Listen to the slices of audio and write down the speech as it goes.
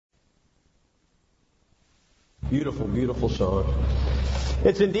Beautiful, beautiful song.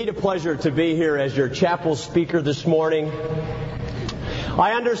 It's indeed a pleasure to be here as your chapel speaker this morning.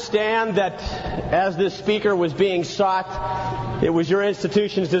 I understand that as this speaker was being sought, it was your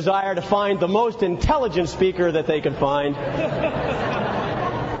institution's desire to find the most intelligent speaker that they could find.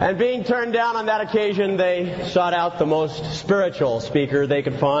 And being turned down on that occasion, they sought out the most spiritual speaker they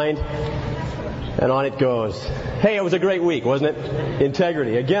could find. And on it goes. Hey, it was a great week, wasn't it?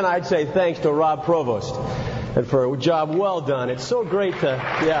 Integrity. Again, I'd say thanks to Rob Provost. And for a job well done. It's so great so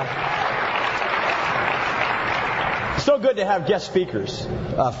good to have guest speakers.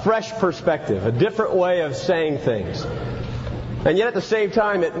 A fresh perspective, a different way of saying things. And yet at the same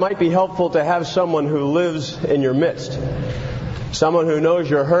time, it might be helpful to have someone who lives in your midst. Someone who knows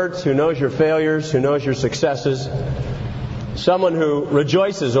your hurts, who knows your failures, who knows your successes. Someone who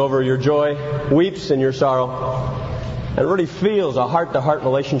rejoices over your joy, weeps in your sorrow, and really feels a heart-to-heart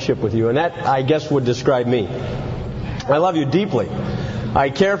relationship with you. And that, I guess, would describe me. I love you deeply. I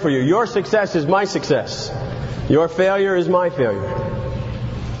care for you. Your success is my success. Your failure is my failure.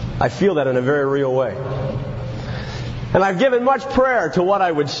 I feel that in a very real way. And I've given much prayer to what I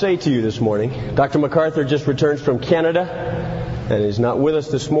would say to you this morning. Dr. MacArthur just returned from Canada and is not with us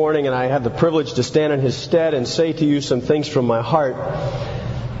this morning, and I have the privilege to stand in his stead and say to you some things from my heart.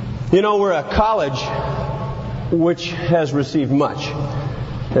 You know, we're a college which has received much,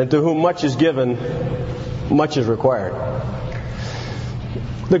 and to whom much is given, much is required.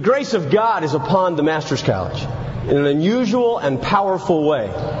 The grace of God is upon the Masters College in an unusual and powerful way.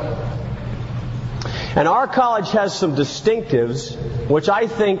 And our college has some distinctives which I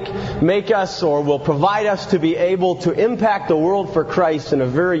think make us or will provide us to be able to impact the world for Christ in a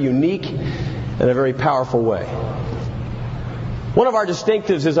very unique and a very powerful way. One of our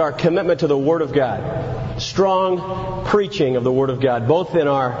distinctives is our commitment to the Word of God. Strong preaching of the Word of God, both in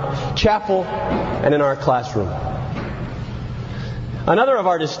our chapel and in our classroom. Another of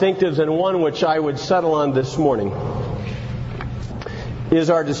our distinctives, and one which I would settle on this morning, is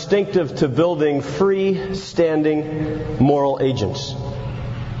our distinctive to building free-standing moral agents.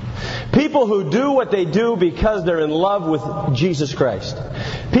 People who do what they do because they're in love with Jesus Christ.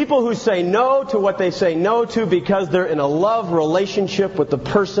 People who say no to what they say no to because they're in a love relationship with the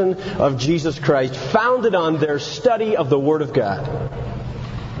person of Jesus Christ, founded on their study of the Word of God.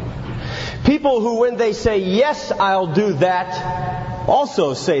 People who, when they say, yes, I'll do that,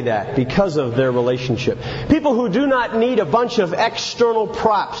 also say that because of their relationship. People who do not need a bunch of external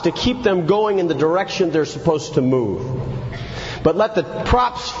props to keep them going in the direction they're supposed to move. But let the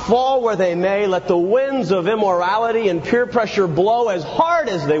props fall where they may. Let the winds of immorality and peer pressure blow as hard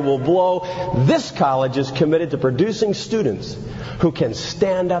as they will blow. This college is committed to producing students who can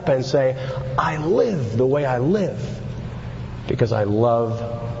stand up and say, I live the way I live because I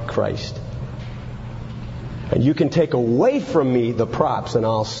love Christ. And you can take away from me the props and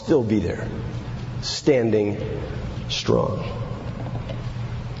I'll still be there, standing strong.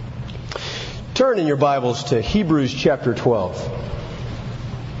 Turn in your Bibles to Hebrews chapter 12.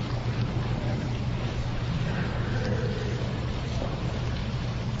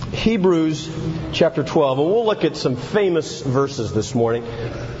 Hebrews chapter 12. And we'll look at some famous verses this morning.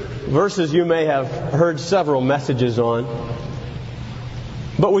 Verses you may have heard several messages on.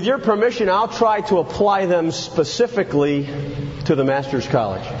 But with your permission, I'll try to apply them specifically to the Masters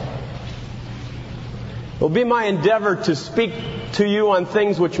College. It will be my endeavor to speak to you on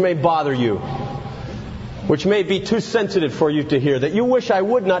things which may bother you, which may be too sensitive for you to hear, that you wish I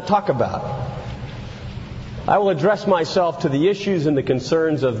would not talk about. I will address myself to the issues and the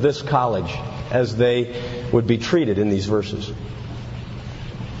concerns of this college as they would be treated in these verses.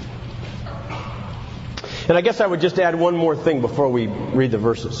 And I guess I would just add one more thing before we read the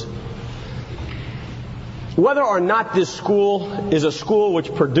verses. Whether or not this school is a school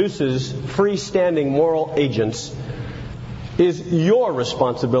which produces freestanding moral agents is your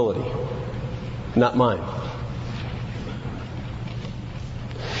responsibility, not mine.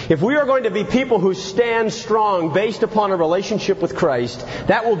 If we are going to be people who stand strong based upon a relationship with Christ,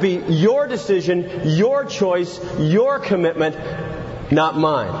 that will be your decision, your choice, your commitment, not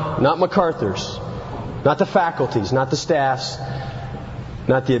mine, not MacArthur's, not the faculty's, not the staff's,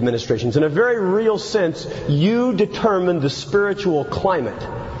 not the administration's. In a very real sense, you determine the spiritual climate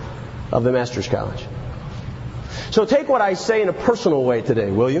of the Masters College. So take what I say in a personal way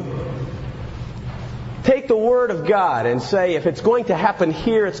today, will you? Take the Word of God and say, if it's going to happen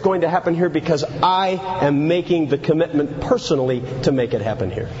here, it's going to happen here because I am making the commitment personally to make it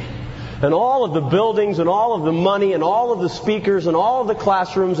happen here. And all of the buildings and all of the money and all of the speakers and all of the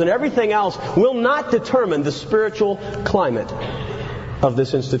classrooms and everything else will not determine the spiritual climate of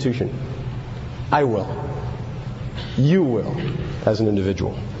this institution. I will. You will, as an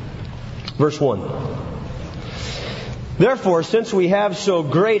individual. Verse 1. Therefore, since we have so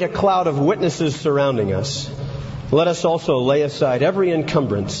great a cloud of witnesses surrounding us, let us also lay aside every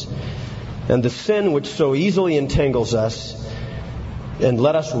encumbrance and the sin which so easily entangles us, and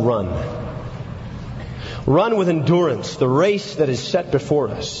let us run. Run with endurance the race that is set before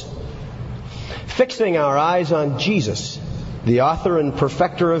us, fixing our eyes on Jesus, the author and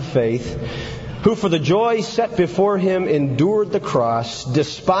perfecter of faith, who for the joy set before him endured the cross,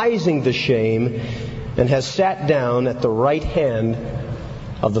 despising the shame, and has sat down at the right hand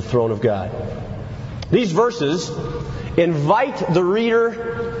of the throne of God. These verses invite the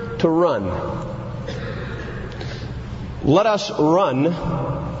reader to run. Let us run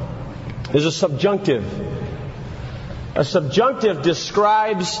is a subjunctive. A subjunctive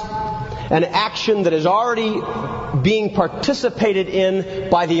describes an action that is already being participated in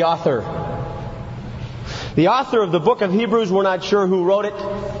by the author. The author of the book of Hebrews, we're not sure who wrote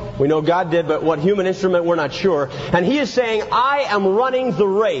it. We know God did, but what human instrument, we're not sure. And he is saying, I am running the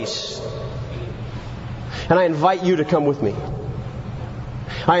race. And I invite you to come with me.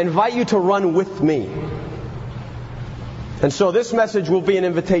 I invite you to run with me. And so this message will be an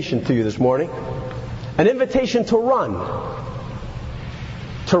invitation to you this morning. An invitation to run.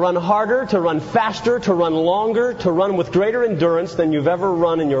 To run harder, to run faster, to run longer, to run with greater endurance than you've ever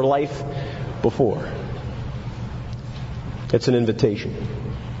run in your life before. It's an invitation.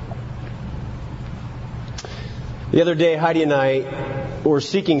 The other day, Heidi and I were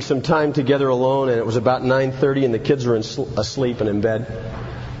seeking some time together alone, and it was about 9:30, and the kids were asleep and in bed.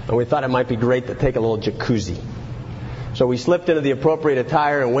 And we thought it might be great to take a little jacuzzi. So we slipped into the appropriate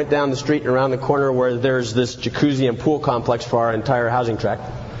attire and went down the street and around the corner where there's this jacuzzi and pool complex for our entire housing tract.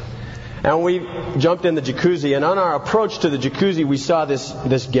 And we jumped in the jacuzzi, and on our approach to the jacuzzi, we saw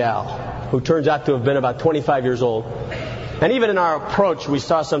this gal who turns out to have been about 25 years old. And even in our approach, we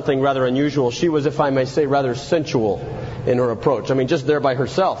saw something rather unusual. She was, if I may say, rather sensual in her approach. I mean, just there by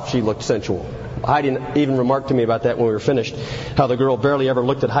herself, she looked sensual. Heidi even remarked to me about that when we were finished, how the girl barely ever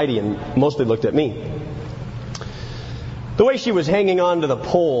looked at Heidi and mostly looked at me. The way she was hanging on to the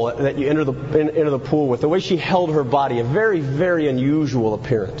pole that you enter the pool with, the way she held her body, a very, very unusual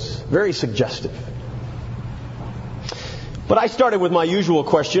appearance, very suggestive. But I started with my usual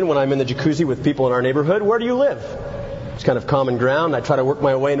question when I'm in the jacuzzi with people in our neighborhood: where do you live? It's kind of common ground. I try to work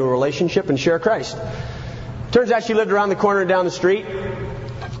my way into a relationship and share Christ. Turns out she lived around the corner and down the street,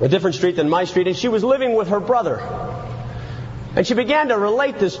 a different street than my street, and she was living with her brother. And she began to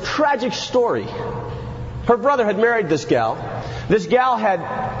relate this tragic story. Her brother had married this gal. This gal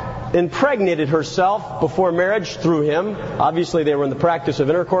had impregnated herself before marriage through him. Obviously, they were in the practice of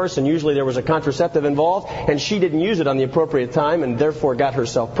intercourse, and usually there was a contraceptive involved, and she didn't use it on the appropriate time and therefore got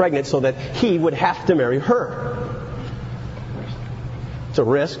herself pregnant so that he would have to marry her. It's a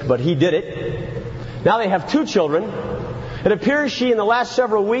risk, but he did it. Now they have 2 children. It appears she, in the last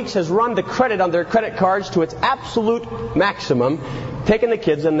several weeks, has run the credit on their credit cards to its absolute maximum, taken the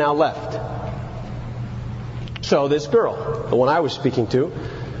kids, and now left. So this girl, the one I was speaking to,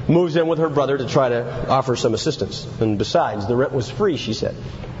 moves in with her brother to try to offer some assistance. And besides, the rent was free, she said.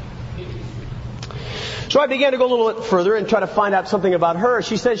 So I began to go a little bit further and try to find out something about her.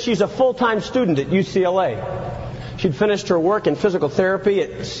 She says she's a full-time student at UCLA. She'd finished her work in physical therapy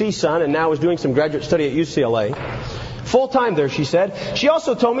at CSUN and now was doing some graduate study at UCLA. Full-time there, she said. She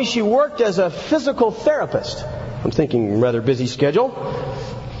also told me she worked as a physical therapist. I'm thinking rather busy schedule.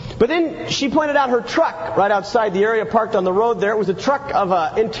 But then she pointed out her truck right outside the area, parked on the road there. It was a truck of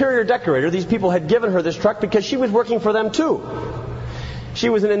an interior decorator. These people had given her this truck because she was working for them too. She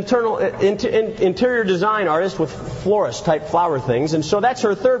was an interior design artist with florist-type flower things, and so that's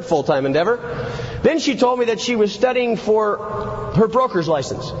her third full-time endeavor. Then she told me that she was studying for her broker's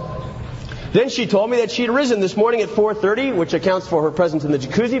license. Then she told me that she had risen this morning at 4:30, which accounts for her presence in the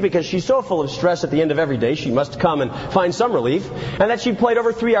jacuzzi, because she's so full of stress at the end of every day, she must come and find some relief, and that she played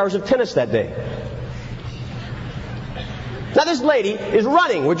over 3 hours of tennis that day. Now this lady is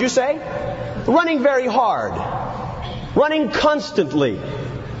running, would you say? Running very hard. Running constantly.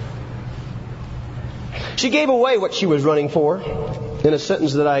 She gave away what she was running for in a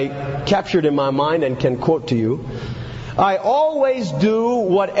sentence that I captured in my mind and can quote to you. I always do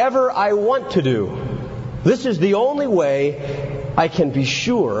whatever I want to do. This is the only way I can be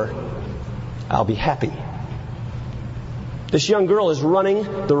sure I'll be happy. This young girl is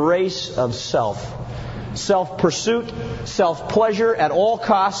running the race of self. Self-pursuit, self-pleasure at all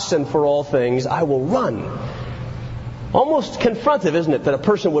costs and for all things. I will run. Almost confrontive, isn't it, that a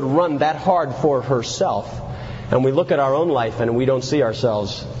person would run that hard for herself? And we look at our own life and we don't see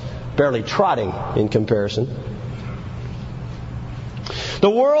ourselves barely trotting in comparison. The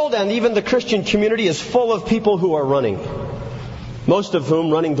world and even the Christian community is full of people who are running, most of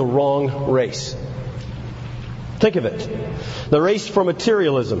whom running the wrong race. Think of it. The race for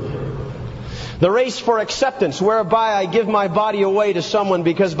materialism. The race for acceptance, whereby I give my body away to someone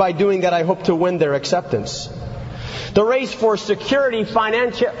because by doing that I hope to win their acceptance. The race for security,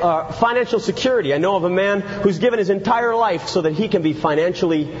 financial security. I know of a man who's given his entire life so that he can be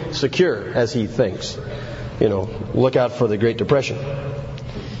financially secure, as he thinks. Look out for the Great Depression.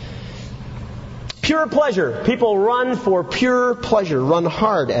 Pure pleasure. People run for pure pleasure, run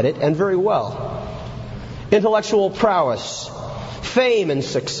hard at it, and very well. Intellectual prowess, fame, and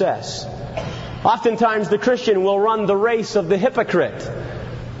success. Oftentimes the Christian will run the race of the hypocrite,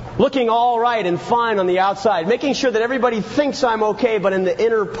 looking all right and fine on the outside, making sure that everybody thinks I'm okay, but in the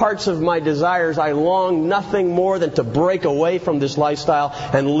inner parts of my desires, I long nothing more than to break away from this lifestyle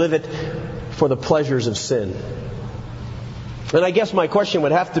and live it for the pleasures of sin. And I guess my question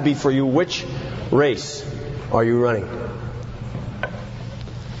would have to be for you, which race are you running?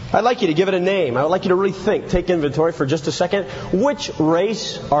 I'd like you to give it a name. I would like you to really think, take inventory for just a second. Which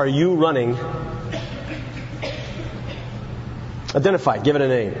race are you running? Identify it. Give it a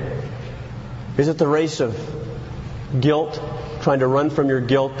name. Is it the race of guilt, trying to run from your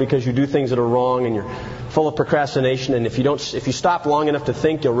guilt because you do things that are wrong and you're full of procrastination, and if you stop long enough to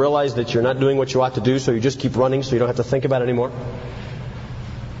think, you'll realize that you're not doing what you ought to do, so you just keep running so you don't have to think about it anymore?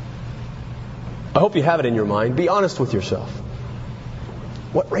 I hope you have it in your mind. Be honest with yourself.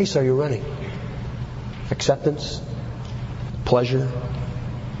 What race are you running? Acceptance? Pleasure?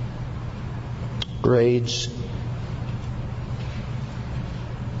 Grades?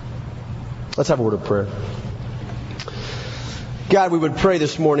 Let's have a word of prayer. God, we would pray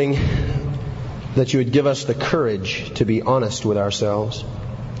this morning that you would give us the courage to be honest with ourselves.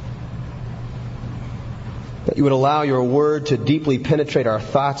 That you would allow your word to deeply penetrate our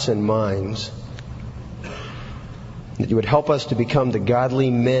thoughts and minds. That you would help us to become the godly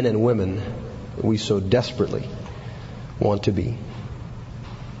men and women that we so desperately want to be.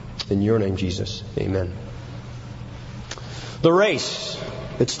 In your name, Jesus. Amen. The race.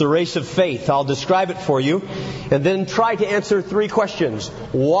 It's the race of faith. I'll describe it for you and then try to answer 3 questions.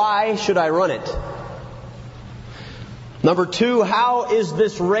 Why should I run it? Number 2, how is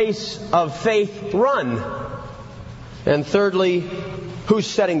this race of faith run? And thirdly, who's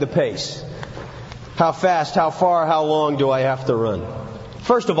setting the pace? How fast, how far, how long do I have to run?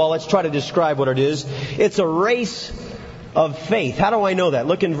 First of all, let's try to describe what it is. It's a race of faith. How do I know that?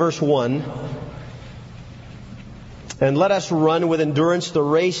 Look in verse 1. And let us run with endurance the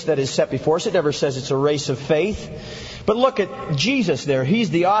race that is set before us. It never says it's a race of faith. But look at Jesus there.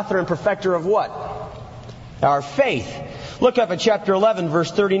 He's the author and perfecter of what? Our faith. Look up at chapter 11,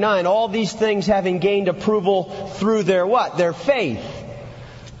 verse 39. All these things having gained approval through their what? Their faith.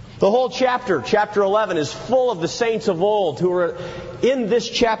 The whole chapter 11, is full of the saints of old who were in this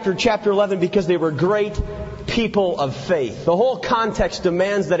chapter 11, because they were great people of faith. The whole context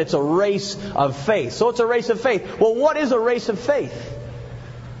demands that it's a race of faith. So it's a race of faith. Well, what is a race of faith?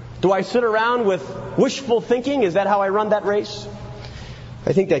 Do I sit around with wishful thinking? Is that how I run that race?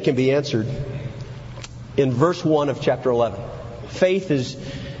 I think that can be answered in verse 1 of chapter 11. Faith is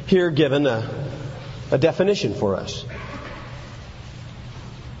here given a definition for us.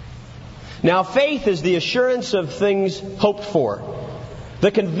 Now, faith is the assurance of things hoped for.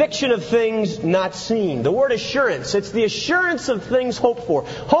 The conviction of things not seen. The word assurance, it's the assurance of things hoped for.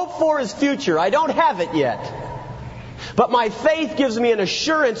 Hope for is future. I don't have it yet. But my faith gives me an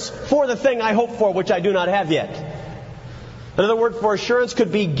assurance for the thing I hope for, which I do not have yet. Another word for assurance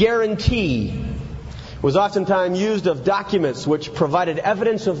could be guarantee. It was oftentimes used of documents which provided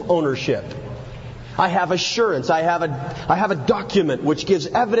evidence of ownership. I have assurance. I have a document which gives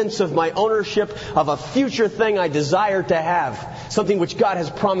evidence of my ownership of a future thing I desire to have. Something which God has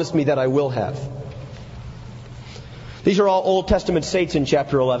promised me that I will have. These are all Old Testament saints in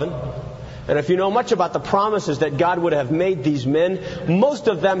chapter 11. And if you know much about the promises that God would have made these men, most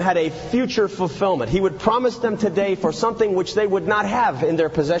of them had a future fulfillment. He would promise them today for something which they would not have in their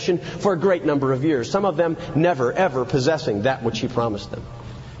possession for a great number of years. Some of them never, ever possessing that which He promised them,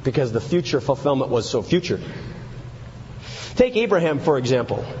 because the future fulfillment was so future. Take Abraham, for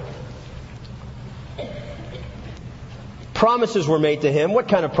example. Promises were made to him. What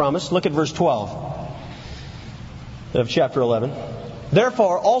kind of promise? Look at verse 12 of chapter 11.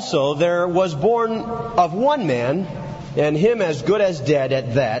 Therefore also there was born of one man, and him as good as dead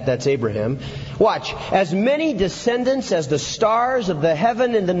at that. That's Abraham. Watch. As many descendants as the stars of the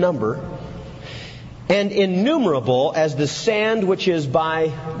heaven in the number. and innumerable as the sand which is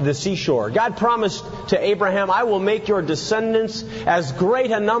by the seashore. God promised to Abraham, I will make your descendants as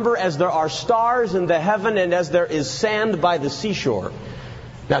great a number as there are stars in the heaven and as there is sand by the seashore.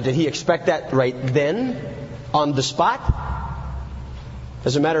 Now, did he expect that right then, on the spot?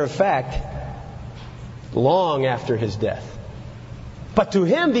 As a matter of fact, long after his death. But to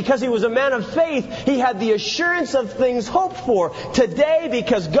him, because he was a man of faith, he had the assurance of things hoped for. Today,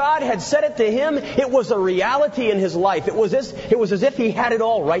 because God had said it to him, it was a reality in his life. It was as if he had it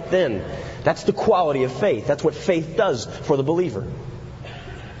all right then. That's the quality of faith. That's what faith does for the believer.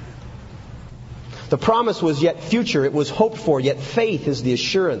 The promise was yet future. It was hoped for, yet faith is the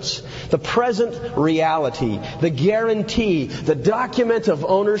assurance. The present reality, the guarantee, the document of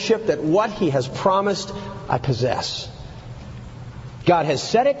ownership that what he has promised, I possess. God has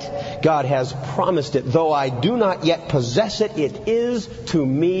said it. God has promised it. Though I do not yet possess it, it is to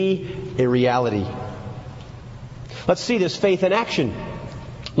me a reality. Let's see this faith in action.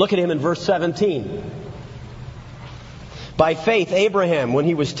 Look at him in verse 17. By faith, Abraham, when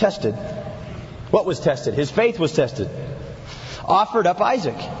he was tested, what was tested? His faith was tested. Offered up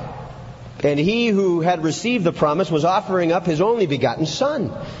Isaac. And he who had received the promise was offering up his only begotten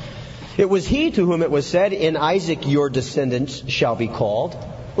son. It was he to whom it was said, in Isaac your descendants shall be called.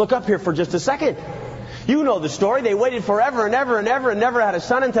 Look up here for just a second. You know the story. They waited forever and ever and ever and never had a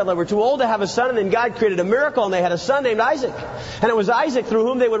son until they were too old to have a son. And then God created a miracle and they had a son named Isaac. And it was Isaac through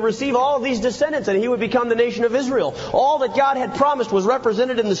whom they would receive all of these descendants and he would become the nation of Israel. All that God had promised was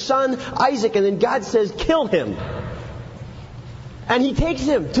represented in the son Isaac. And then God says, kill him. And he takes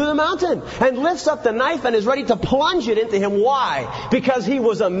him to the mountain and lifts up the knife and is ready to plunge it into him. Why? Because he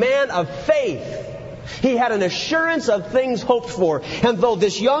was a man of faith. He had an assurance of things hoped for. And though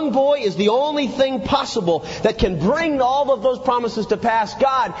this young boy is the only thing possible that can bring all of those promises to pass,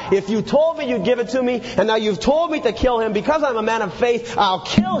 God, if you told me you'd give it to me, and now you've told me to kill him, because I'm a man of faith, I'll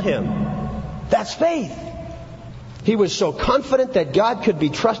kill him. That's faith. He was so confident that God could be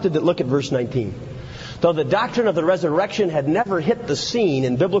trusted that, look at verse 19. Though the doctrine of the resurrection had never hit the scene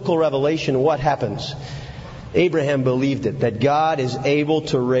in biblical revelation, what happens? Abraham believed it, that God is able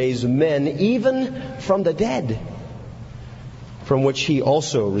to raise men even from the dead, from which he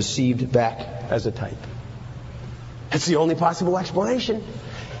also received back as a type. That's the only possible explanation.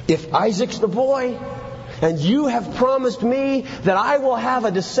 If Isaac's the boy, and you have promised me that I will have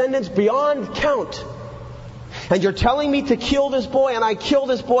a descendants beyond count, and you're telling me to kill this boy, and I kill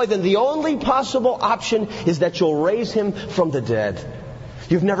this boy, then the only possible option is that you'll raise him from the dead.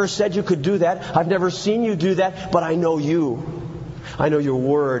 You've never said you could do that. I've never seen you do that, but I know you. I know your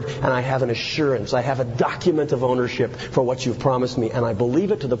word, and I have an assurance. I have a document of ownership for what you've promised me, and I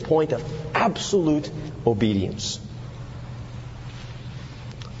believe it to the point of absolute obedience.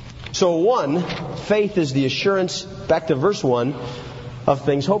 So 1, faith is the assurance, back to verse 1, of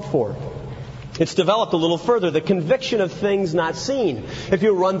things hoped for. It's developed a little further, the conviction of things not seen. If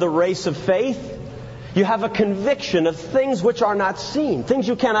you run the race of faith, you have a conviction of things which are not seen, things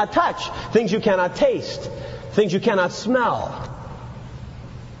you cannot touch, things you cannot taste, things you cannot smell,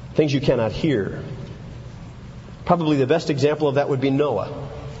 things you cannot hear. Probably the best example of that would be Noah.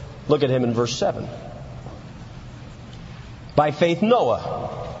 Look at him in verse 7. By faith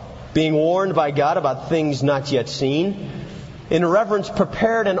Noah, being warned by God about things not yet seen, in reverence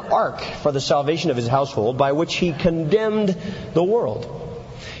prepared an ark for the salvation of his household, by which he condemned the world,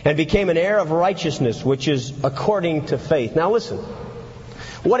 and became an heir of righteousness, which is according to faith. Now listen.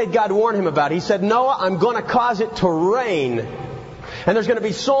 What did God warn him about? He said, Noah, I'm going to cause it to rain. And there's going to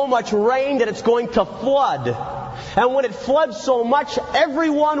be so much rain that it's going to flood. And when it floods so much,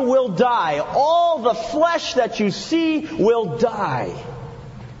 everyone will die. All the flesh that you see will die.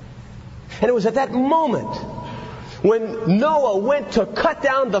 And it was at that moment when Noah went to cut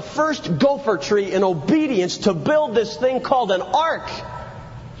down the first gopher tree in obedience to build this thing called an ark,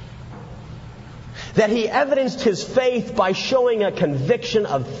 that he evidenced his faith by showing a conviction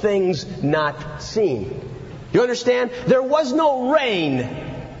of things not seen. You understand? There was no rain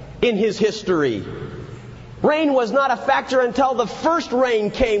in his history. Rain was not a factor until the first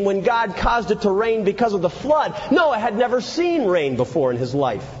rain came, when God caused it to rain because of the flood. Noah had never seen rain before in his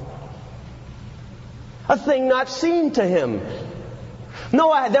life. A thing not seen to him.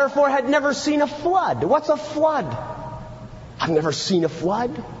 Noah, therefore, had never seen a flood. What's a flood? I've never seen a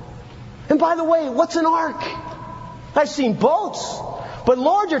flood. And by the way, what's an ark? I've seen boats. But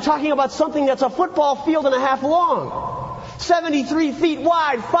Lord, you're talking about something that's a football field and a half long, 73 feet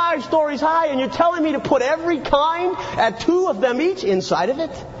wide, 5 stories high, and you're telling me to put every kind at 2 of them each inside of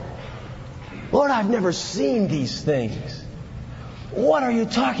it? Lord, I've never seen these things. What are you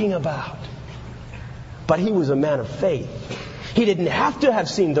talking about? but he was a man of faith. He didn't have to have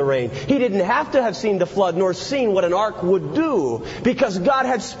seen the rain. He didn't have to have seen the flood, nor seen what an ark would do, because God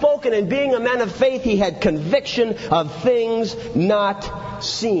had spoken, and being a man of faith, he had conviction of things not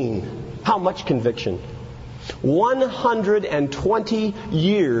seen. How much conviction? 120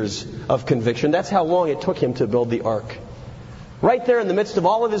 years of conviction. That's how long it took him to build the ark. Right there in the midst of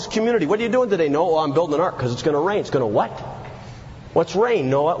all of his community. What are you doing today? No, I'm building an ark because it's going to rain. It's going to what? What's rain,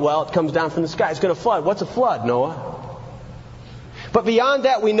 Noah? Well, it comes down from the sky. It's going to flood. What's a flood, Noah? But beyond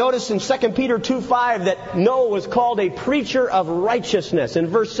that, we notice in 2 Peter 2:5 that Noah was called a preacher of righteousness. In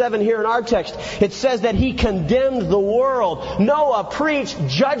verse 7 here in our text, it says that he condemned the world. Noah preached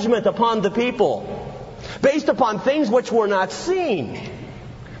judgment upon the people based upon things which were not seen.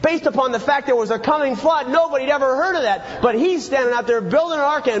 Based upon the fact there was a coming flood. Nobody had ever heard of that. But he's standing out there building an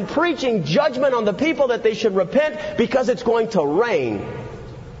ark and preaching judgment on the people that they should repent because it's going to rain.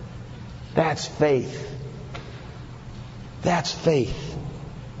 That's faith. That's faith.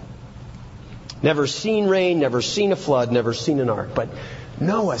 Never seen rain, never seen a flood, never seen an ark. But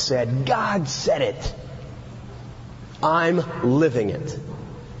Noah said, God said it. I'm living it.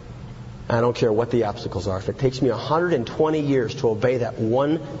 I don't care what the obstacles are. If it takes me 120 years to obey that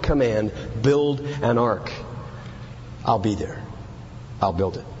one command, build an ark, I'll be there. I'll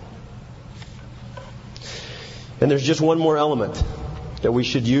build it. And there's just one more element that we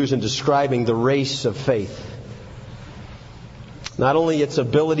should use in describing the race of faith. Not only its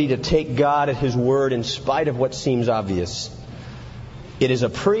ability to take God at His word in spite of what seems obvious, it is a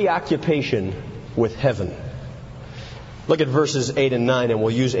preoccupation with heaven. Look at verses 8 and 9, and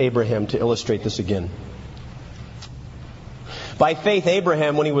we'll use Abraham to illustrate this again. By faith,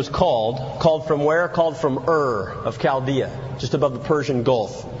 Abraham, when he was called from where? Called from Ur of Chaldea, just above the Persian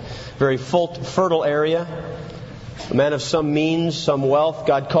Gulf. Very fertile area. A man of some means, some wealth.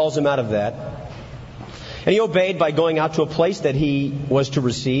 God calls him out of that. And he obeyed by going out to a place that he was to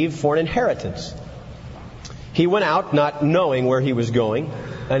receive for an inheritance. He went out not knowing where he was going.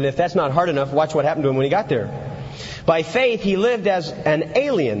 And if that's not hard enough, watch what happened to him when he got there. By faith, he lived as an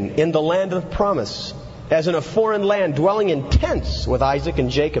alien in the land of promise, as in a foreign land, dwelling in tents with Isaac and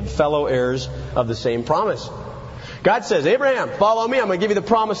Jacob, fellow heirs of the same promise. God says, Abraham, follow me. I'm going to give you the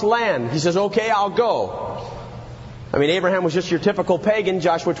promised land. He says, okay, I'll go. I mean, Abraham was just your typical pagan,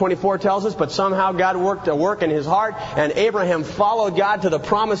 Joshua 24 tells us, but somehow God worked a work in his heart, and Abraham followed God to the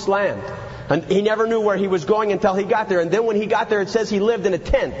promised land. And he never knew where he was going until he got there. And then when he got there, it says he lived in a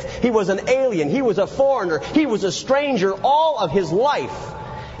tent. He was an alien. He was a foreigner. He was a stranger all of his life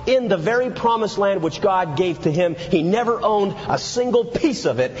in the very promised land which God gave to him. He never owned a single piece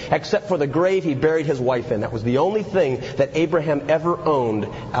of it except for the grave he buried his wife in. That was the only thing that Abraham ever owned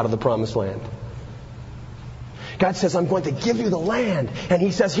out of the promised land. God says, I'm going to give you the land. And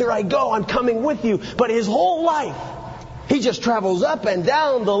he says, here I go, I'm coming with you. But his whole life, he just travels up and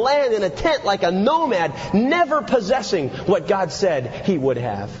down the land in a tent like a nomad, never possessing what God said he would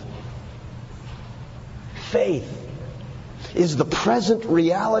have. Faith is the present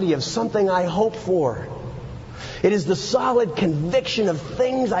reality of something I hope for. It is the solid conviction of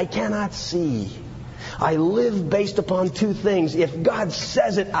things I cannot see. I live based upon two things. If God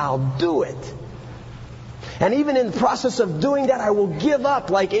says it, I'll do it. And even in the process of doing that, I will give up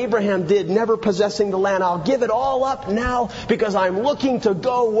like Abraham did, never possessing the land. I'll give it all up now because I'm looking to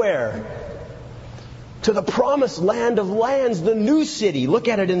go where? To the promised land of lands, the new city. Look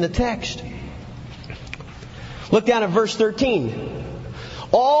at it in the text. Look down at verse 13.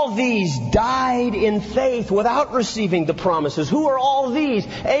 All these died in faith without receiving the promises. Who are all these?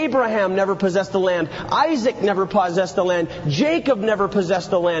 Abraham never possessed the land. Isaac never possessed the land. Jacob never possessed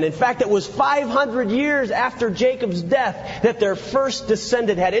the land. In fact, it was 500 years after Jacob's death that their first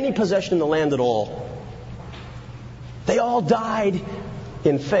descendant had any possession of the land at all. They all died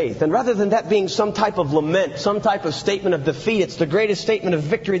in faith. And rather than that being some type of lament, some type of statement of defeat, it's the greatest statement of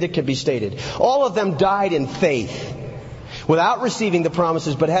victory that could be stated. All of them died in faith, without receiving the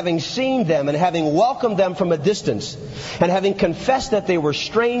promises, but having seen them and having welcomed them from a distance, and having confessed that they were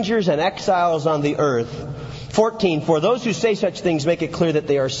strangers and exiles on the earth. 14, for those who say such things make it clear that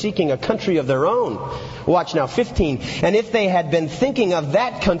they are seeking a country of their own. Watch now, 15. And if they had been thinking of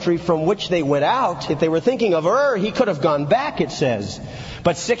that country from which they went out, if they were thinking of Ur, he could have gone back, it says.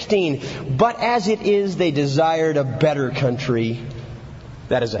 But 16, but as it is, they desired a better country,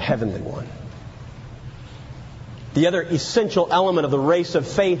 that is a heavenly one. The other essential element of the race of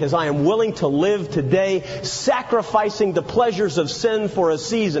faith is I am willing to live today sacrificing the pleasures of sin for a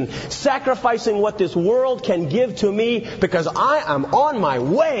season, sacrificing what this world can give to me because I am on my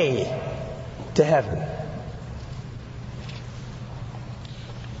way to heaven.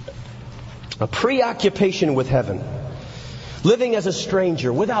 A preoccupation with heaven. Living as a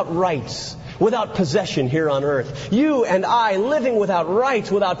stranger, without rights, without possession here on earth. You and I living without rights,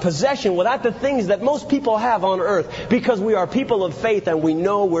 without possession, without the things that most people have on earth, because we are people of faith and we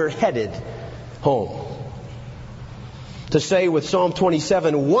know we're headed home. To say with Psalm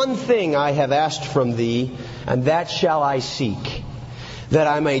 27, one thing I have asked from thee, and that shall I seek, that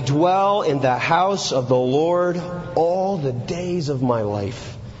I may dwell in the house of the Lord all the days of my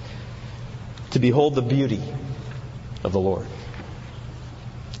life, to behold the beauty of the Lord.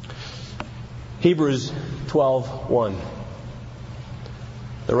 Hebrews 12:1.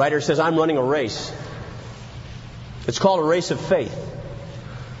 The writer says, I'm running a race. It's called a race of faith.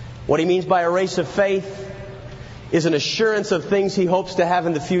 What he means by a race of faith is an assurance of things he hopes to have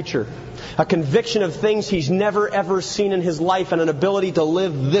in the future. A conviction of things he's never ever seen in his life, and an ability to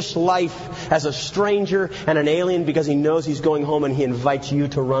live this life as a stranger and an alien because he knows he's going home, and he invites you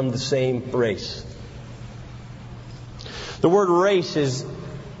to run the same race. The word race is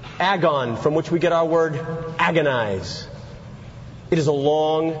agon, from which we get our word agonize. It is a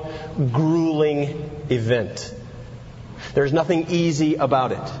long, grueling event. There's nothing easy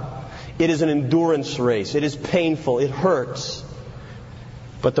about it. It is an endurance race. It is painful. It hurts.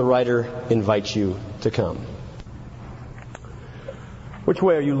 But the writer invites you to come. Which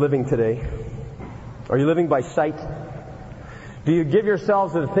way are you living today? Are you living by sight? Do you give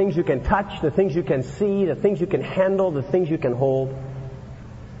yourselves to the things you can touch, the things you can see, the things you can handle, the things you can hold?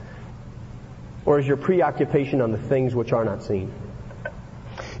 Or is your preoccupation on the things which are not seen?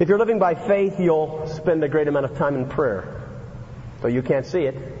 If you're living by faith, you'll spend a great amount of time in prayer. Though you can't see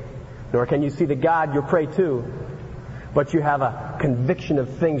it, nor can you see the God you pray to, but you have a conviction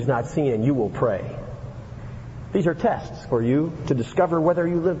of things not seen, and you will pray. These are tests for you to discover whether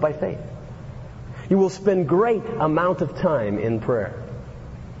you live by faith. You will spend great amount of time in prayer,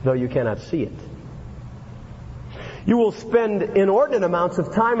 though you cannot see it. You will spend inordinate amounts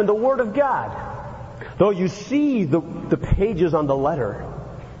of time in the Word of God, though you see the pages on the letter,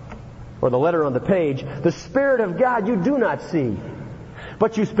 or the letter on the page. The Spirit of God you do not see.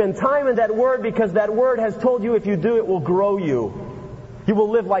 But you spend time in that Word because that Word has told you if you do, it will grow you. You will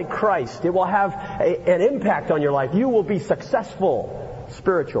live like Christ. It will have an impact on your life. You will be successful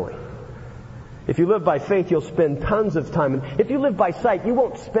spiritually. If you live by faith, you'll spend tons of time. If you live by sight, you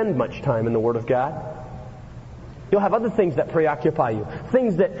won't spend much time in the Word of God. You'll have other things that preoccupy you.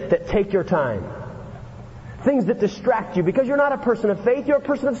 Things that take your time. Things that distract you. Because you're not a person of faith, you're a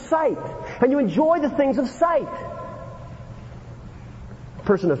person of sight. And you enjoy the things of sight. A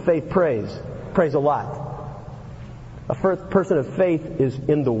person of faith prays a lot. A person of faith is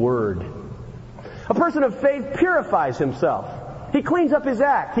in the Word. A person of faith purifies himself. He cleans up his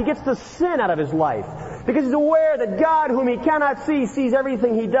act. He gets the sin out of his life. Because he's aware that God, whom he cannot see, sees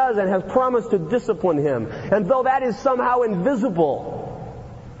everything he does and has promised to discipline him. And though that is somehow invisible,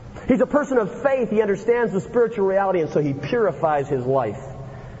 he's a person of faith. He understands the spiritual reality, and so he purifies his life.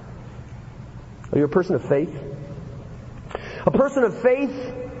 Are you a person of faith? A person of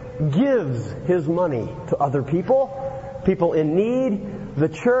faith gives his money to other people, people in need, the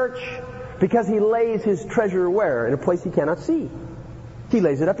church, because he lays his treasure where? In a place he cannot see. He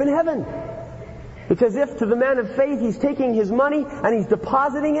lays it up in heaven. It's as if to the man of faith he's taking his money and he's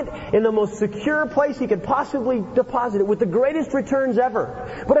depositing it in the most secure place he could possibly deposit it with the greatest returns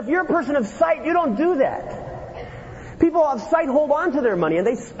ever. But if you're a person of sight, you don't do that. People of sight hold on to their money and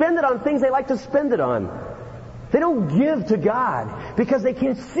they spend it on things they like to spend it on. They don't give to God because they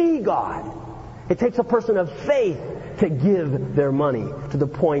can't see God. It takes a person of faith to give their money to the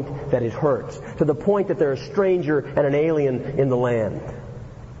point that it hurts, to the point that they're a stranger and an alien in the land.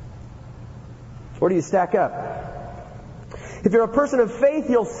 Where do you stack up? If you're a person of faith,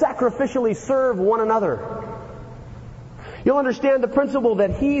 you'll sacrificially serve one another. You'll understand the principle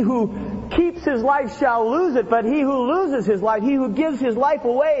that he who keeps his life shall lose it, but he who loses his life, he who gives his life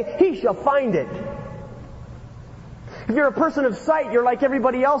away, he shall find it. If you're a person of sight, you're like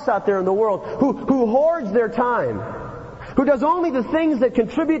everybody else out there in the world who hoards their time, who does only the things that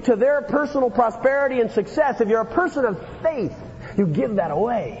contribute to their personal prosperity and success. If you're a person of faith, you give that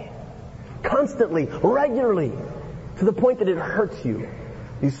away constantly, regularly, to the point that it hurts you.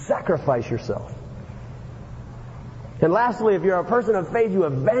 You sacrifice yourself. And lastly, if you're a person of faith, you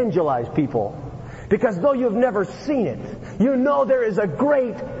evangelize people. Because though you've never seen it, you know there is a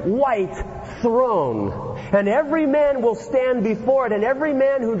great white throne. And every man will stand before it. And every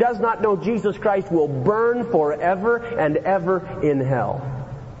man who does not know Jesus Christ will burn forever and ever in hell.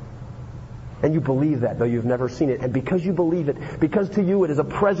 And you believe that, though you've never seen it. And because you believe it, because to you it is a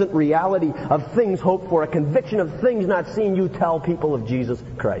present reality of things hoped for, a conviction of things not seen, you tell people of Jesus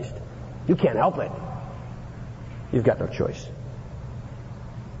Christ. You can't help it. You've got no choice.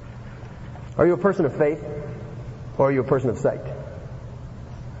 Are you a person of faith, or are you a person of sight?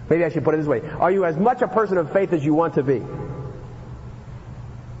 Maybe I should put it this way. Are you as much a person of faith as you want to be?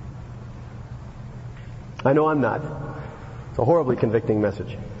 I know I'm not. It's a horribly convicting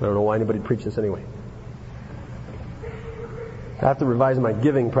message. I don't know why anybody preached this anyway. I have to revise my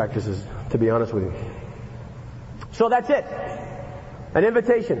giving practices, to be honest with you. So that's it. An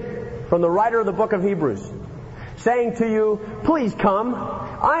invitation from the writer of the book of Hebrews, saying to you, please come.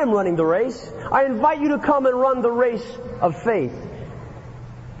 I am running the race. I invite you to come and run the race of faith.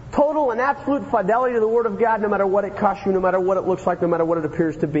 Total and absolute fidelity to the Word of God, no matter what it costs you, no matter what it looks like, no matter what it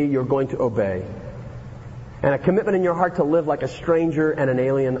appears to be, you're going to obey. And a commitment in your heart to live like a stranger and an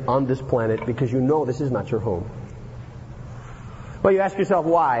alien on this planet, because you know this is not your home. Well, you ask yourself,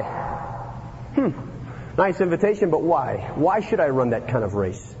 why? Nice invitation, but why? Why should I run that kind of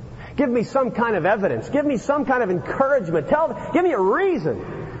race? Give me some kind of evidence. Give me some kind of encouragement. Give me a reason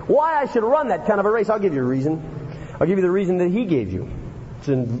why I should run that kind of a race. I'll give you a reason. I'll give you the reason that He gave you. It's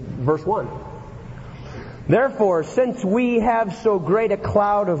in verse 1. Therefore, since we have so great a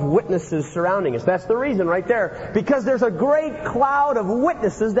cloud of witnesses surrounding us. That's the reason right there. Because there's a great cloud of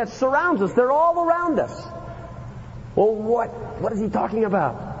witnesses that surrounds us. They're all around us. Well, what is he talking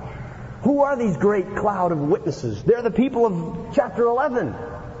about? Who are these great cloud of witnesses? They're the people of chapter 11.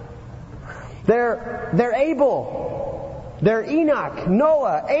 They're Abel. They're Enoch,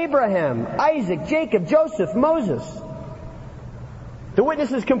 Noah, Abraham, Isaac, Jacob, Joseph, Moses. The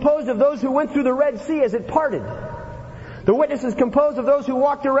witness is composed of those who went through the Red Sea as it parted. The witness is composed of those who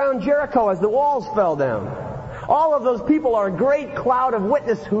walked around Jericho as the walls fell down. All of those people are a great cloud of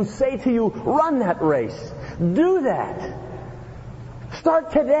witnesses who say to you, run that race. Do that.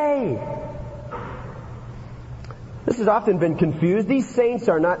 Start today. This has often been confused. These saints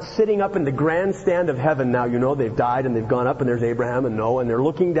are not sitting up in the grandstand of heaven now. You know, they've died and they've gone up and there's Abraham and Noah and they're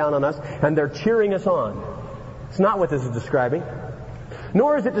looking down on us and they're cheering us on. It's not what this is describing.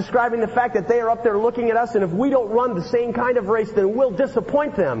 Nor is it describing the fact that they are up there looking at us, and if we don't run the same kind of race, then we'll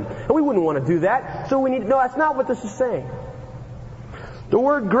disappoint them. And we wouldn't want to do that. So no, that's not what this is saying. The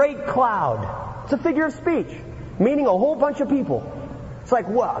word great cloud, it's a figure of speech, meaning a whole bunch of people. It's like,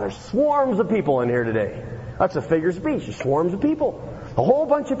 wow, there's swarms of people in here today. That's a figure of speech, swarms of people. A whole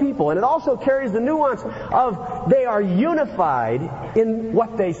bunch of people. And it also carries the nuance of they are unified in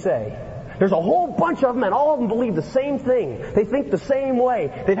what they say. There's a whole bunch of them, and all of them believe the same thing. They think the same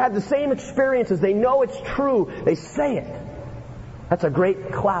way. They've had the same experiences. They know it's true. They say it. That's a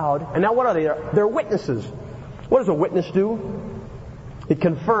great cloud. And now what are they? They're witnesses. What does a witness do? It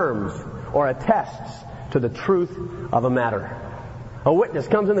confirms or attests to the truth of a matter. A witness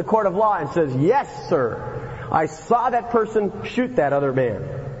comes in the court of law and says, yes, sir, I saw that person shoot that other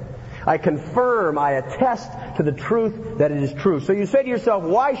man. I confirm, I attest to the truth that it is true. So you say to yourself,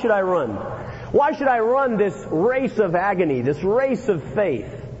 why should I run? Why should I run this race of agony, this race of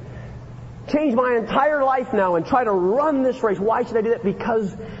faith? Change my entire life now and try to run this race. Why should I do that?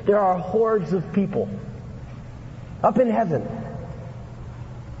 Because there are hordes of people up in heaven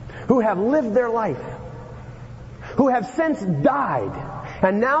who have lived their life, who have since died,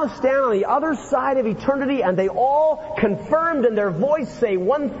 and now stand on the other side of eternity, and they all confirmed in their voice say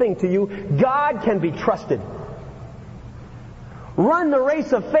one thing to you: God can be trusted. Run the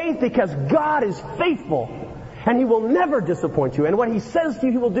race of faith because God is faithful, and He will never disappoint you. And what He says to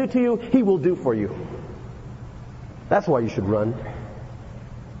you He will do to you, He will do for you. That's why you should run.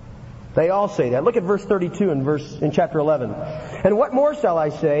 They all say that. Look at verse 32 in chapter 11. And what more shall I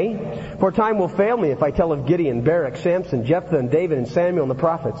say? For time will fail me if I tell of Gideon, Barak, Samson, Jephthah, and David, and Samuel, and the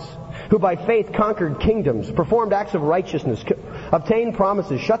prophets, who by faith conquered kingdoms, performed acts of righteousness, obtained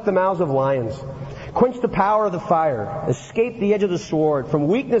promises, shut the mouths of lions, quenched the power of the fire, escaped the edge of the sword, from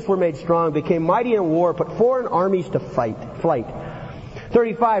weakness were made strong, became mighty in war, put foreign armies to flight.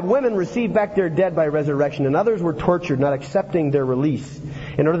 35, women received back their dead by resurrection, and others were tortured, not accepting their release,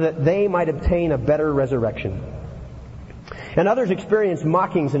 in order that they might obtain a better resurrection. And others experienced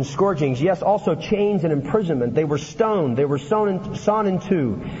mockings and scourgings, yes, also chains and imprisonment. They were stoned, they were sawn in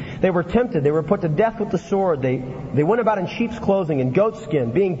two. They were tempted, they were put to death with the sword. They went about in sheep's clothing and goat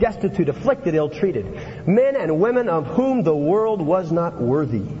skin, being destitute, afflicted, ill-treated. Men and women of whom the world was not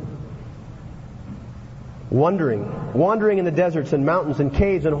worthy. Wandering in the deserts and mountains and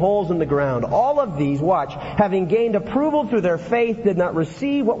caves and holes in the ground. All of these, watch, having gained approval through their faith, did not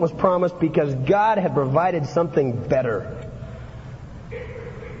receive what was promised because God had provided something better.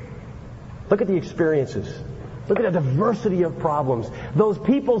 Look at the experiences. Look at the diversity of problems. Those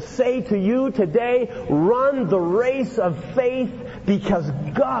people say to you today, run the race of faith because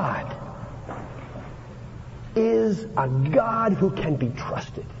God is a God who can be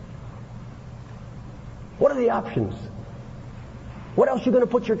trusted. What are the options? What else are you going to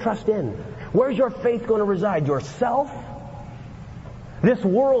put your trust in? Where's your faith going to reside? Yourself? This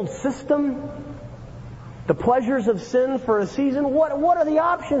world system? The pleasures of sin for a season? What are the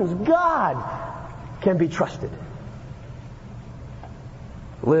options? God can be trusted.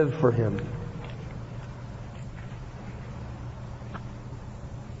 Live for Him.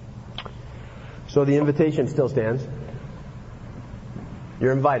 So the invitation still stands.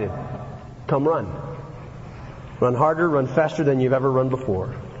 You're invited. Come run. Run harder, run faster than you've ever run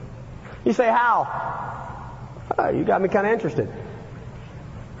before. You say, how? You got me kind of interested.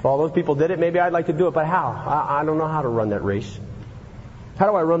 If all those people did it, maybe I'd like to do it, but how? I don't know how to run that race. How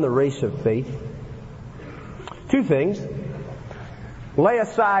do I run the race of faith? Two things. Lay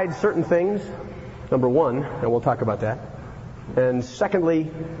aside certain things, number one, and we'll talk about that. And secondly,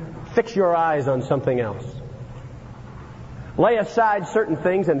 fix your eyes on something else. Lay aside certain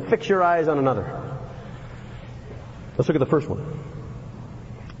things and fix your eyes on another. Let's look at the first one.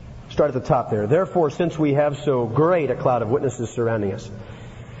 Start at the top there. Therefore, since we have so great a cloud of witnesses surrounding us,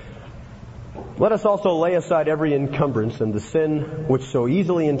 let us also lay aside every encumbrance and the sin which so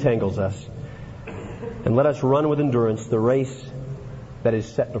easily entangles us, and let us run with endurance the race that is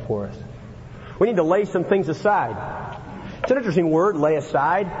set before us. We need to lay some things aside. It's an interesting word, lay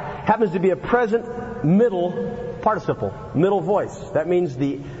aside. Happens to be a present middle participle, middle voice. That means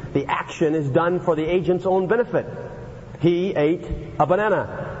the action is done for the agent's own benefit. He ate a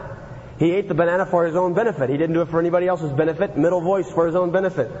banana. He ate the banana for his own benefit. He didn't do it for anybody else's benefit. Middle voice for his own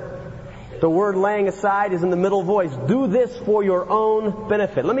benefit. The word laying aside is in the middle voice. Do this for your own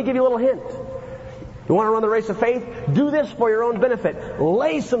benefit. Let me give you a little hint. You want to run the race of faith? Do this for your own benefit.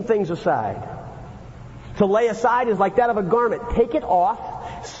 Lay some things aside. To lay aside is like that of a garment. Take it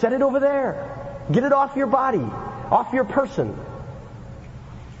off, set it over there. Get it off your body, off your person.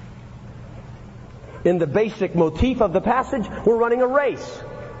 In the basic motif of the passage, we're running a race.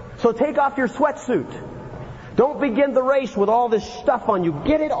 So take off your sweatsuit. Don't begin the race with all this stuff on you.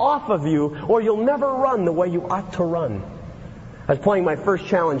 Get it off of you, or you'll never run the way you ought to run. I was playing my first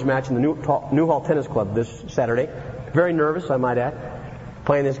challenge match in the Newhall Tennis Club this Saturday. Very nervous, I might add.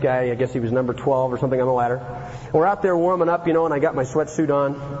 Playing this guy, I guess he was number 12 or something on the ladder. We're out there warming up, and I got my sweatsuit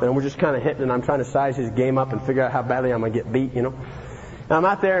on, and we're just kind of hitting, and I'm trying to size his game up and figure out how badly I'm going to get beat, And I'm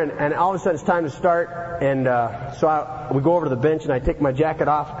out there, and all of a sudden it's time to start, and so we go over to the bench, and I take my jacket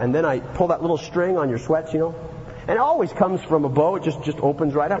off, and then I pull that little string on your sweats, And it always comes from a bow. It just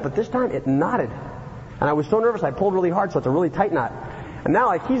opens right up. But this time it knotted. And I was so nervous, I pulled really hard, so it's a really tight knot. And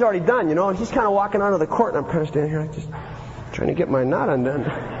now, he's already done, and he's kind of walking onto the court, and I'm kind of standing here, just trying to get my knot undone.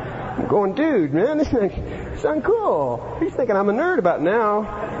 I'm going, dude, man, this is uncool. He's thinking I'm a nerd about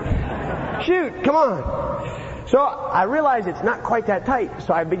now. Shoot, come on. So I realize it's not quite that tight,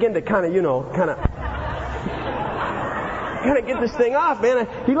 so I begin to kind of get this thing off, man.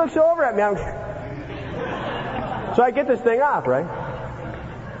 He looks over at me. So I get this thing off, right?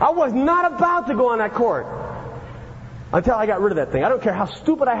 I was not about to go on that court until I got rid of that thing. I don't care how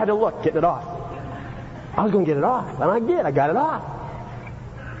stupid I had to look getting it off. I was going to get it off, and I did. I got it off.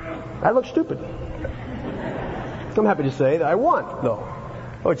 I looked stupid. I'm happy to say that I won, though,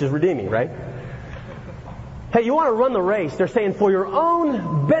 which is redeeming, right? Hey, you want to run the race? They're saying for your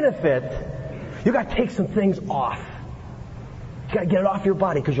own benefit, you got to take some things off. You got to get it off your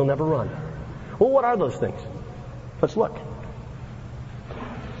body because you'll never run. Well, what are those things? Let's look.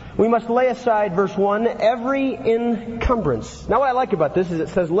 We must lay aside, verse 1, every encumbrance. Now what I like about this is it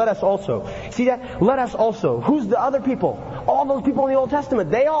says, let us also. See that? Let us also. Who's the other people? All those people in the Old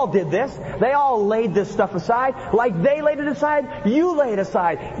Testament. They all did this. They all laid this stuff aside. Like they laid it aside, you lay it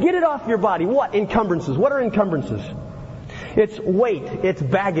aside. Get it off your body. What? Encumbrances. What are encumbrances? It's weight. It's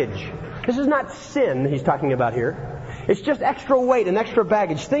baggage. This is not sin he's talking about here. It's just extra weight and extra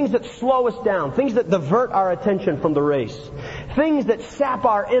baggage. Things that slow us down. Things that divert our attention from the race. Things that sap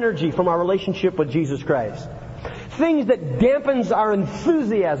our energy from our relationship with Jesus Christ. Things that dampens our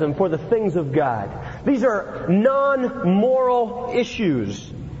enthusiasm for the things of God. These are non-moral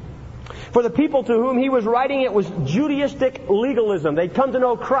issues. For the people to whom he was writing, it was Judaistic legalism. They'd come to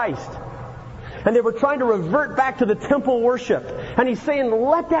know Christ. And they were trying to revert back to the temple worship. And he's saying,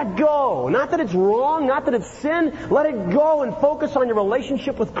 let that go. Not that it's wrong, not that it's sin. Let it go and focus on your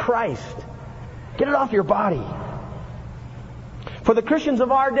relationship with Christ. Get it off your body. For the Christians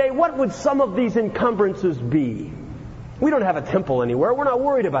of our day, what would some of these encumbrances be? We don't have a temple anywhere. We're not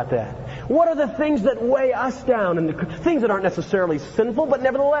worried about that. What are the things that weigh us down? And the things that aren't necessarily sinful, but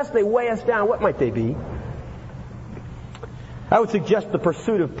nevertheless they weigh us down. What might they be? I would suggest the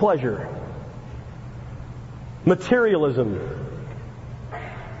pursuit of pleasure. Materialism.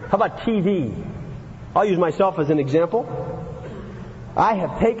 How about TV? I'll use myself as an example. I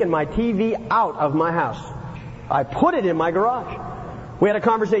have taken my TV out of my house. I put it in my garage. We had a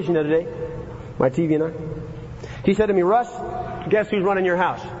conversation the other day, my TV and I. He said to me, Russ, guess who's running your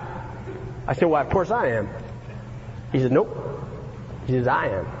house? I said, well, of course I am. He said, nope. He says, I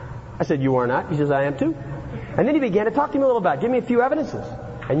am. I said, you are not. He says, I am too. And then he began to talk to me a little about it. Give me a few evidences.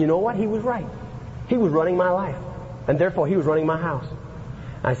 And you know what? He was right. He was running my life. And therefore, he was running my house.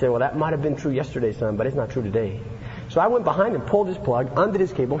 I said, well, that might have been true yesterday, son, but it's not true today. So I went behind him, pulled his plug, undid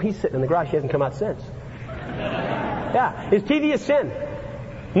his cable. He's sitting in the garage. He hasn't come out since. Yeah. Is TV a sin?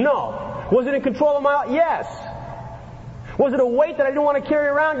 No. Was it in control of my life? Yes. Was it a weight that I didn't want to carry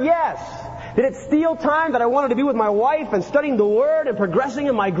around? Yes. Did it steal time that I wanted to be with my wife and studying the Word and progressing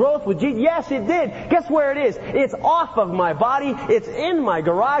in my growth with Jesus? Yes, it did. Guess where it is? It's off of my body. It's in my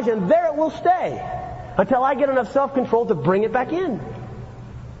garage, and there it will stay until I get enough self-control to bring it back in.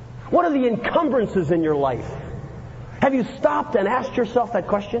 What are the encumbrances in your life? Have you stopped and asked yourself that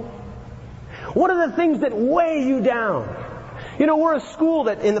question? What are the things that weigh you down? You know, we're a school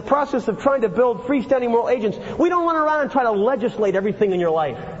that in the process of trying to build freestanding moral agents, we don't run around and try to legislate everything in your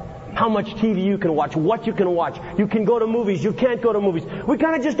life. How much TV you can watch, what you can watch. You can go to movies, you can't go to movies. We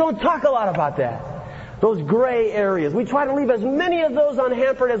kind of just don't talk a lot about that. Those gray areas. We try to leave as many of those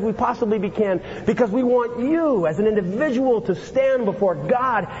unhampered as we possibly can because we want you as an individual to stand before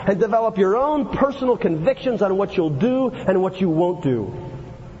God and develop your own personal convictions on what you'll do and what you won't do.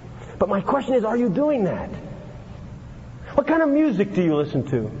 But my question is, are you doing that? What kind of music do you listen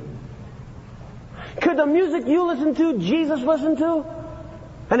to? Could the music you listen to, Jesus listen to?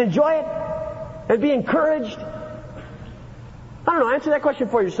 And enjoy it? And be encouraged? I don't know, answer that question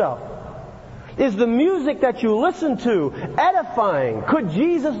for yourself. Is the music that you listen to edifying? Could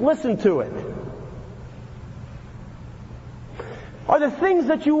Jesus listen to it? Are the things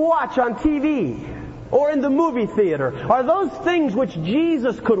that you watch on TV or in the movie theater, are those things which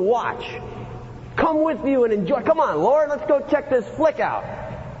Jesus could watch? Come with you and enjoy. Come on, Lord, let's go check this flick out.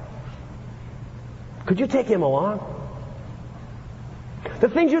 Could you take him along? The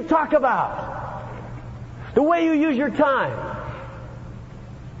things you talk about. The way you use your time.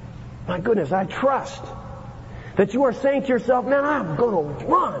 My goodness, I trust that you are saying to yourself, man, I'm going to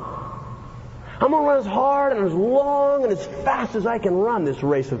run. I'm going to run as hard and as long and as fast as I can run this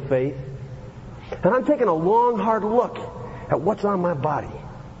race of faith. And I'm taking a long, hard look at what's on my body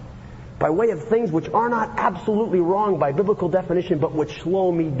by way of things which are not absolutely wrong by biblical definition, but which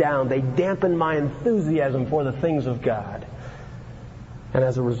slow me down. They dampen my enthusiasm for the things of God. And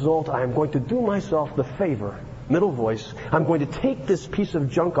as a result, I am going to do myself the favor, middle voice, I'm going to take this piece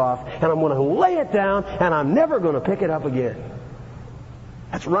of junk off and I'm going to lay it down and I'm never going to pick it up again.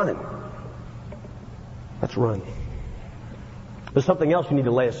 That's running. That's run. There's something else you need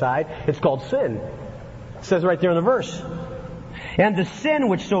to lay aside. It's called sin. It says right there in the verse. And the sin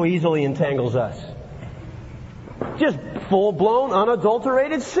which so easily entangles us. Just full-blown,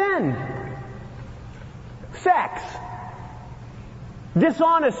 unadulterated sin. Sex.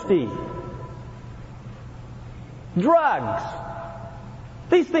 Dishonesty. Drugs.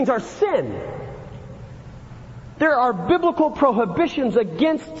 These things are sin. There are biblical prohibitions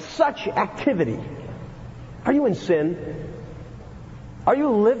against such activity. Are you in sin? Are you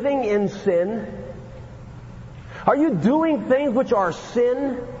living in sin? Are you doing things which are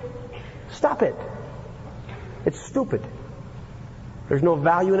sin? Stop it. It's stupid. There's no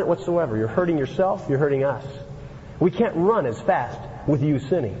value in it whatsoever. You're hurting yourself, you're hurting us. We can't run as fast with you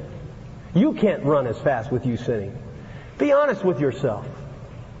sinning. You can't run as fast with you sinning. Be honest with yourself.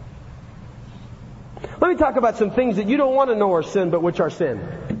 Let me talk about some things that you don't want to know are sin, but which are sin.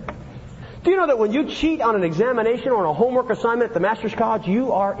 Do you know that when you cheat on an examination or on a homework assignment at the Master's College,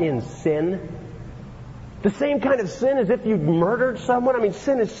 you are in sin? The same kind of sin as if you murdered someone? I mean,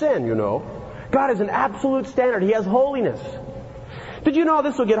 sin is sin, you know. God is an absolute standard. He has holiness. Did you know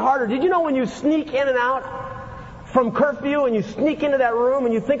this will get harder? Did you know when you sneak in and out from curfew and you sneak into that room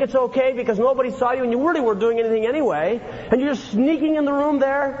and you think it's okay because nobody saw you and you really weren't doing anything anyway, and you're just sneaking in the room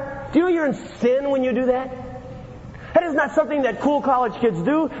there? Do you know you're in sin when you do that? That is not something that cool college kids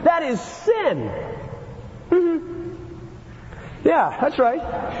do. That is sin. Yeah, that's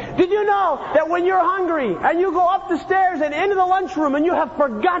right. Did you know that when you're hungry and you go up the stairs and into the lunchroom and you have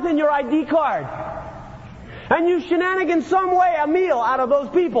forgotten your ID card and you shenanigan some way a meal out of those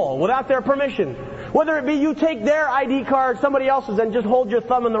people without their permission, whether it be you take their ID card, somebody else's, and just hold your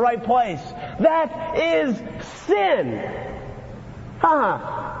thumb in the right place, that is sin.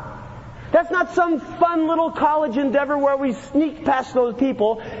 That's not some fun little college endeavor where we sneak past those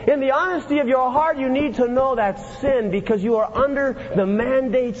people. In the honesty of your heart, you need to know that's sin because you are under the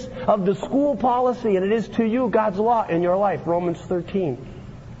mandates of the school policy, and it is to you God's law in your life, Romans 13.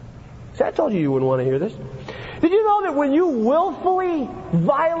 See, I told you wouldn't want to hear this. Did you know that when you willfully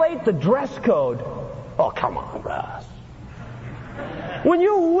violate the dress code, oh, come on, Russ. When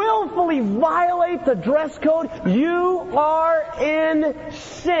you willfully violate the dress code, you are in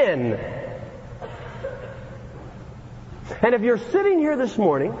sin. And if you're sitting here this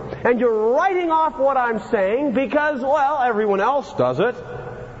morning and you're writing off what I'm saying because, well, everyone else does it,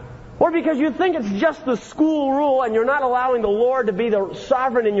 or because you think it's just the school rule and you're not allowing the Lord to be the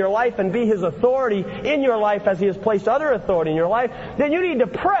sovereign in your life and be His authority in your life as He has placed other authority in your life, then you need to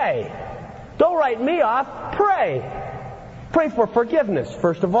pray. Don't write me off. Pray. Pray for forgiveness,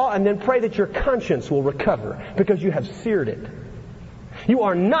 first of all, and then pray that your conscience will recover because you have seared it. You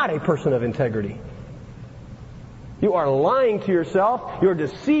are not a person of integrity. You are lying to yourself, you're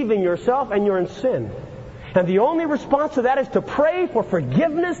deceiving yourself, and you're in sin. And the only response to that is to pray for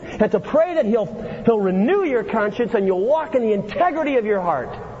forgiveness and to pray that He'll renew your conscience and you'll walk in the integrity of your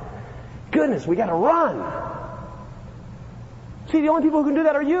heart. Goodness, we got to run. See, the only people who can do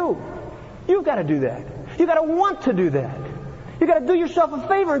that are you. You've got to do that. You've got to want to do that. You've got to do yourself a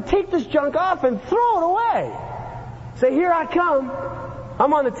favor and take this junk off and throw it away. Say, here I come.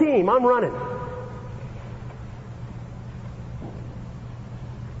 I'm on the team. I'm running.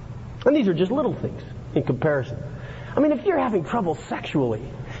 And these are just little things in comparison. I mean, if you're having trouble sexually,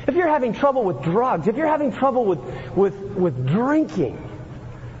 if you're having trouble with drugs, if you're having trouble with drinking,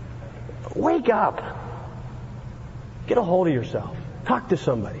 wake up. Get a hold of yourself. Talk to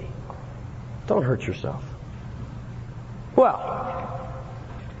somebody. Don't hurt yourself. Well,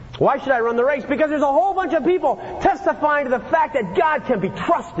 why should I run the race? Because there's a whole bunch of people testifying to the fact that God can be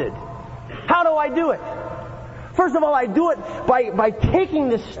trusted. How do I do it? First of all, I do it by taking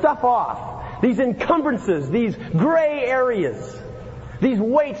this stuff off. These encumbrances, these gray areas, these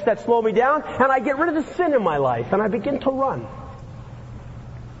weights that slow me down, and I get rid of the sin in my life, and I begin to run.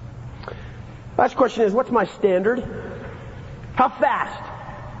 Last question is, what's my standard? How fast?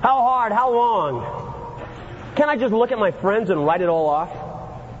 How hard? How long? Can I just look at my friends and write it all off?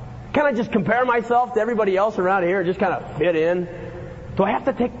 Can I just compare myself to everybody else around here and just kind of fit in? Do I have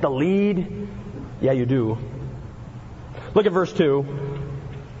to take the lead? Yeah, you do. Look at verse 2.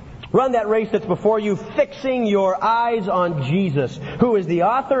 Run that race that's before you, fixing your eyes on Jesus, who is the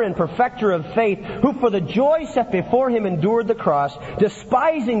author and perfecter of faith, who for the joy set before Him endured the cross,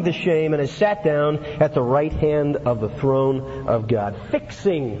 despising the shame, and has sat down at the right hand of the throne of God.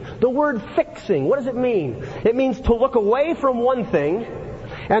 Fixing. The word fixing, what does it mean? It means to look away from one thing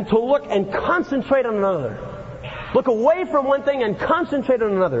and to look and concentrate on another. Look away from one thing and concentrate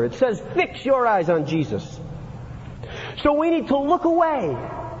on another. It says, fix your eyes on Jesus. So we need to look away.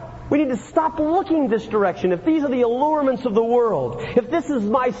 We need to stop looking this direction. If these are the allurements of the world, if this is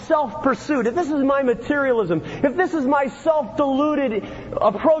my self-pursuit, if this is my materialism, if this is my self-deluded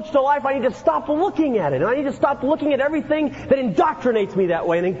approach to life, I need to stop looking at it. And I need to stop looking at everything that indoctrinates me that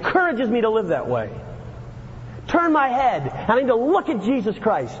way and encourages me to live that way. Turn my head, and I need to look at Jesus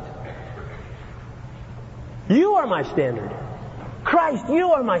Christ. You are my standard. Christ,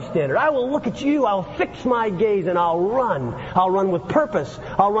 you are my standard. I will look at you. I'll fix my gaze and I'll run. I'll run with purpose.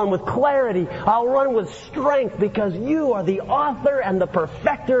 I'll run with clarity. I'll run with strength because you are the author and the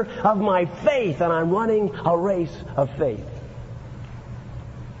perfecter of my faith, and I'm running a race of faith.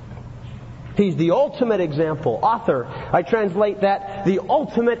 He's the ultimate example. Author, I translate that the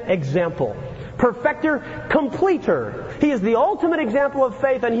ultimate example. Perfecter, completer. He is the ultimate example of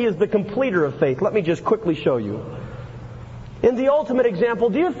faith, and He is the completer of faith. Let me just quickly show you. In the ultimate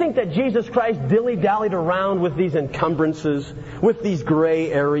example, do you think that Jesus Christ dilly-dallied around with these encumbrances, with these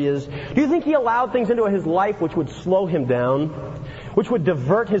gray areas? Do you think He allowed things into His life which would slow Him down, which would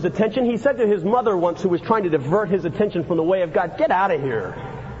divert His attention? He said to His mother once, who was trying to divert His attention from the way of God, get out of here.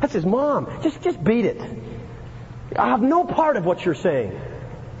 That's His mom. Just beat it. I have no part of what you're saying.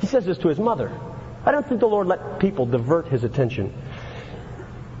 He says this to His mother. I don't think the Lord let people divert His attention.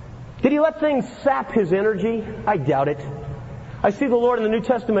 Did He let things sap His energy? I doubt it. I see the Lord in the New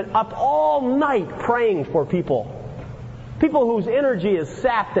Testament up all night praying for people. People whose energy is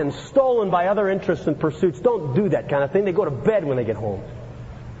sapped and stolen by other interests and pursuits don't do that kind of thing. They go to bed when they get home.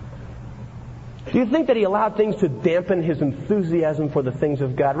 Do you think that He allowed things to dampen His enthusiasm for the things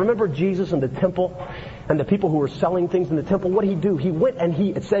of God? Remember Jesus in the temple and the people who were selling things in the temple? What did He do? He went and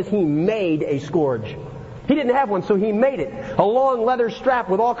it says He made a scourge. He didn't have one, so he made it. A long leather strap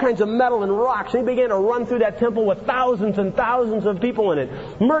with all kinds of metal and rocks. And he began to run through that temple with thousands and thousands of people in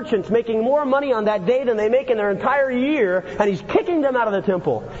it. Merchants making more money on that day than they make in their entire year, and he's kicking them out of the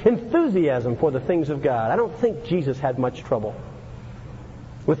temple. Enthusiasm for the things of God. I don't think Jesus had much trouble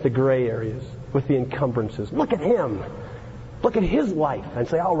with the gray areas, with the encumbrances. Look at him. Look at his life. And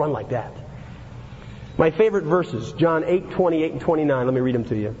say, I'll run like that. My favorite verses, John 8:28 and 29. Let me read them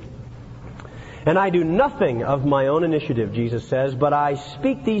to you. And I do nothing of my own initiative, Jesus says, but I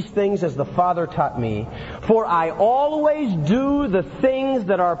speak these things as the Father taught me. For I always do the things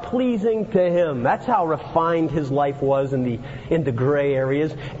that are pleasing to Him. That's how refined His life was in the gray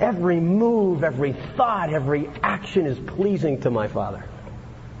areas. Every move, every thought, every action is pleasing to my Father.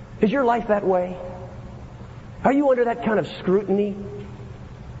 Is your life that way? Are you under that kind of scrutiny?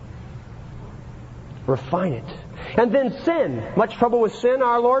 Refine it. And then sin. Much trouble with sin,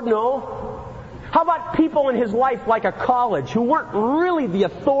 our Lord? No. How about people in His life like a college who weren't really the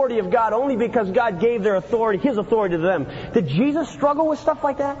authority of God only because God gave their authority, His authority to them? Did Jesus struggle with stuff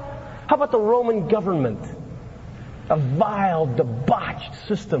like that? How about the Roman government? A vile, debauched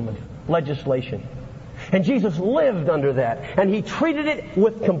system of legislation. And Jesus lived under that. And He treated it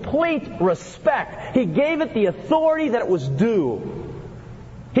with complete respect. He gave it the authority that it was due.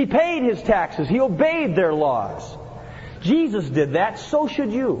 He paid His taxes. He obeyed their laws. Jesus did that. So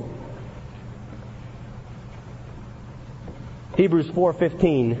should you. Hebrews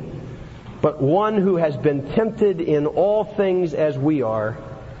 4:15, but one who has been tempted in all things as we are,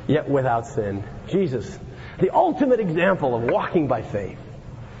 yet without sin. Jesus, the ultimate example of walking by faith.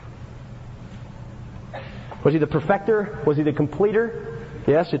 Was He the perfecter? Was He the completer?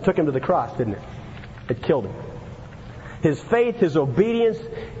 Yes, it took Him to the cross, didn't it? It killed Him. His faith, His obedience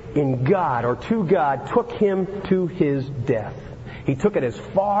in God or to God took Him to His death. He took it as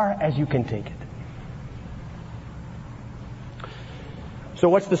far as you can take it. So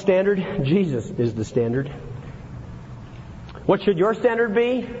what's the standard? Jesus is the standard. What should your standard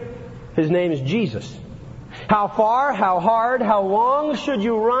be? His name is Jesus. How far, how hard, how long should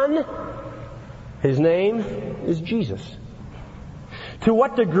you run? His name is Jesus. To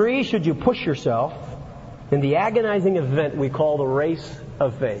what degree should you push yourself in the agonizing event we call the race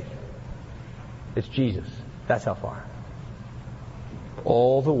of faith? It's Jesus. That's how far.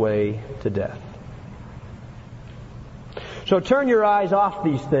 All the way to death. So turn your eyes off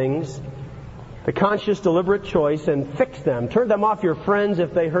these things, the conscious, deliberate choice, and fix them. Turn them off your friends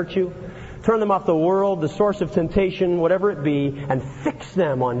if they hurt you. Turn them off the world, the source of temptation, whatever it be, and fix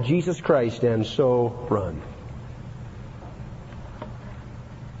them on Jesus Christ, and so run.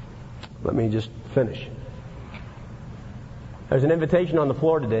 Let me just finish. There's an invitation on the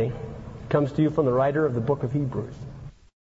floor today. It comes to you from the writer of the book of Hebrews.